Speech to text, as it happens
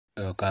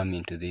welcome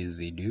into this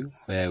video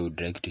where I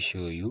would like to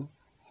show you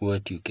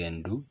what you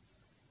can do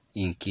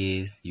in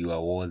case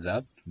your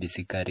WhatsApp,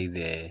 basically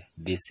the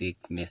basic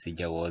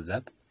messenger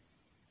WhatsApp,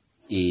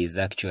 is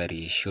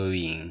actually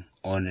showing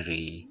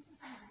only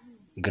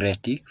grey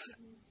ticks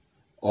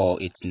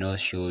or it's not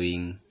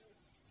showing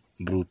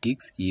blue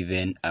ticks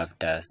even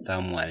after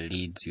someone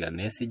reads your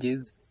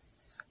messages,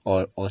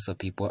 or also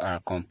people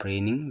are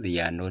complaining they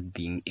are not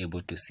being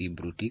able to see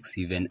blue ticks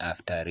even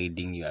after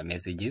reading your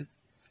messages.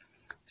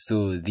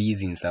 So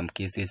these in some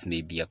cases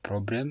may be a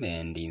problem,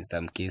 and in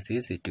some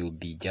cases it will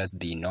just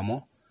be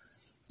normal.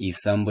 If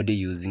somebody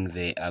using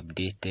the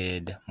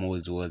updated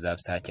modes WhatsApp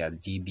such as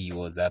GB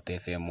WhatsApp,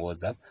 FM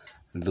WhatsApp,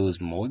 those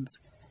modes,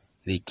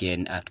 they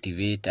can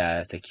activate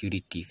a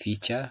security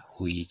feature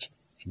which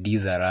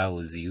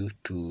disallows you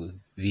to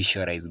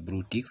visualize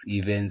blue ticks.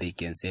 Even they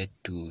can set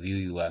to view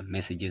your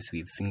messages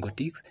with single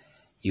ticks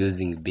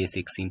using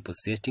basic simple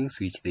settings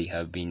which they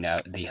have been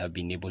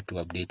able to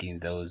update in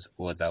those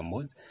WhatsApp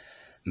modes.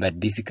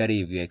 But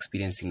basically, if you're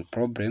experiencing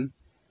problem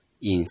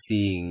in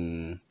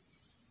seeing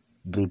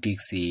blue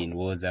ticks in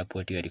WhatsApp,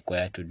 what you are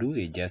required to do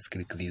is just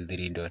click this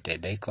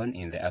three-dotted icon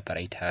in the upper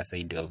right hand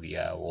side of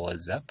your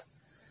WhatsApp.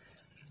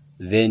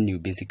 Then you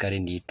basically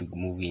need to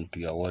move into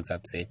your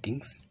WhatsApp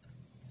settings.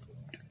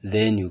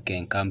 Then you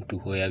can come to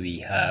where we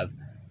have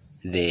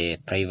the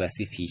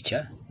privacy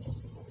feature.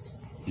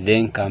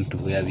 Then come to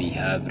where we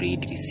have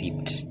read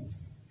receipt.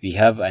 We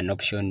have an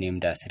option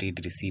named as read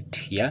receipt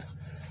here.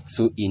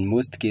 So in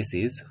most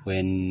cases,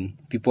 when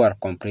people are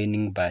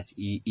complaining, but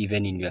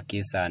even in your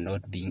case are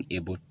not being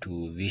able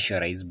to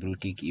visualize blue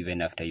tick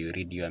even after you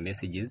read your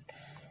messages,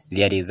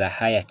 there is a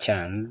higher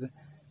chance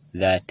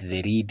that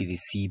the read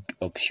receipt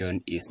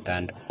option is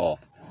turned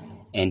off.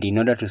 And in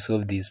order to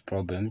solve this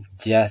problem,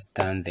 just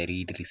turn the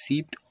read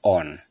receipt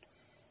on.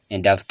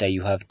 And after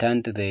you have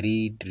turned the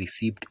read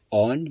receipt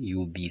on, you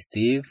will be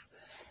safe,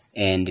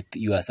 and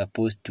you are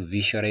supposed to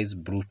visualize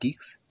blue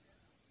ticks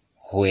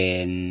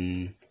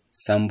when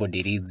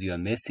somebody reads your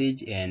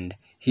message, and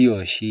he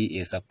or she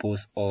is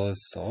supposed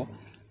also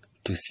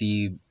to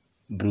see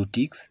blue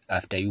ticks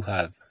after you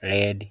have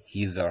read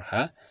his or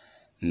her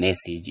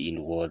message in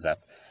WhatsApp.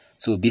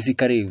 So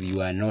basically, if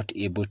you are not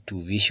able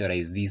to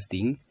visualize these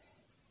things,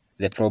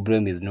 the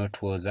problem is not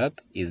WhatsApp,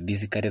 is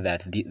basically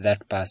that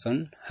that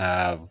person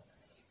have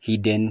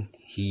hidden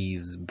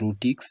his blue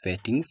tick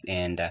settings,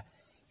 and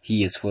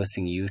he is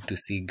forcing you to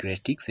see grey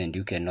ticks, and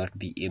you cannot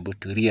be able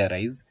to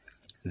realize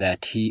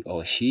that he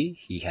or she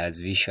has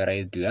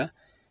visualized your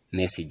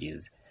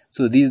messages.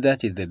 So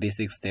that is the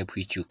basic step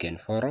which you can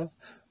follow.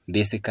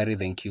 Basically,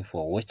 thank you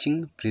for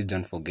watching. Please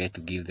don't forget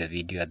to give the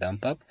video a thumb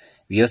up.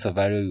 We also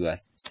value your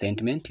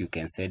sentiment. You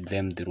can send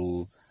them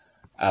through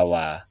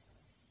our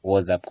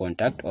WhatsApp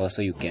contact.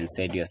 Also, you can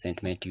send your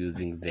sentiment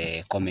using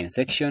the comment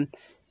section,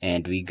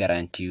 and we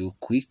guarantee you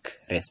quick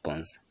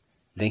response.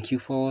 Thank you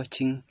for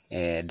watching,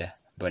 and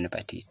bon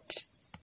appetit.